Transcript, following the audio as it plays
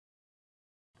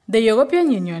The European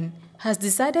Union has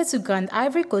decided to grant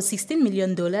Ivory Coast $16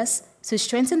 million to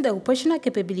strengthen the operational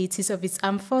capabilities of its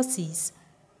armed forces.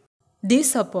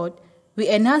 This support will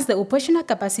enhance the operational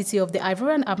capacity of the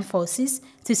Ivorian armed forces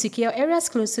to secure areas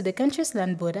close to the country's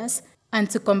land borders and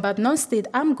to combat non-state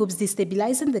armed groups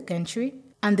destabilizing the country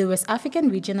and the West African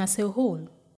region as a whole.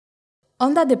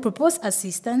 Under the proposed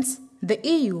assistance, the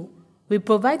EU will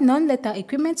provide non-lethal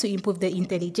equipment to improve the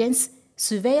intelligence,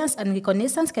 surveillance and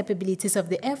reconnaissance capabilities of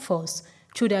the Air Force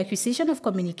through the acquisition of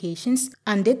communications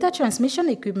and data transmission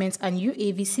equipment and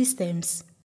UAV systems.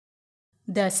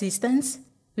 The assistance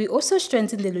will also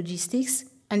strengthen the logistics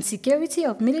and security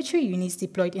of military units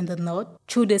deployed in the north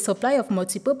through the supply of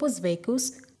multipurpose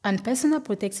vehicles and personal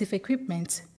protective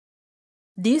equipment.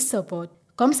 This support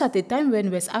comes at a time when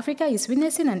West Africa is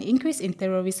witnessing an increase in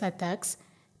terrorist attacks,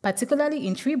 particularly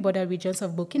in three border regions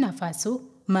of Burkina Faso,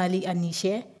 Mali and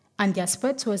Niger, and their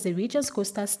spread towards the region's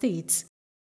coastal states.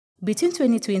 Between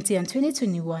 2020 and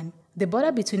 2021, the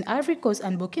border between Ivory Coast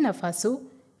and Burkina Faso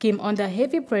came under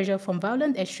heavy pressure from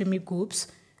violent extremist groups,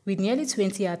 with nearly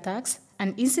 20 attacks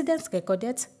and incidents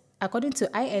recorded, according to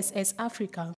ISS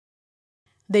Africa.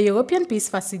 The European Peace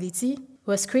Facility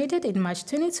was created in March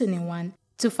 2021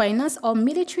 to finance all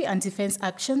military and defense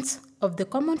actions of the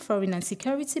Common Foreign and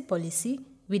Security Policy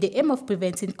with the aim of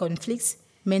preventing conflicts,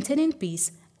 maintaining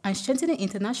peace, and strengthening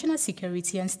international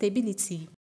security and stability.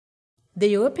 The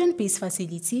European Peace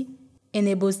Facility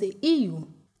enables the EU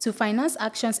to finance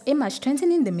actions aimed at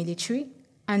strengthening the military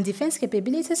and defense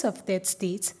capabilities of third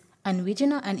states and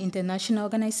regional and international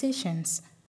organizations.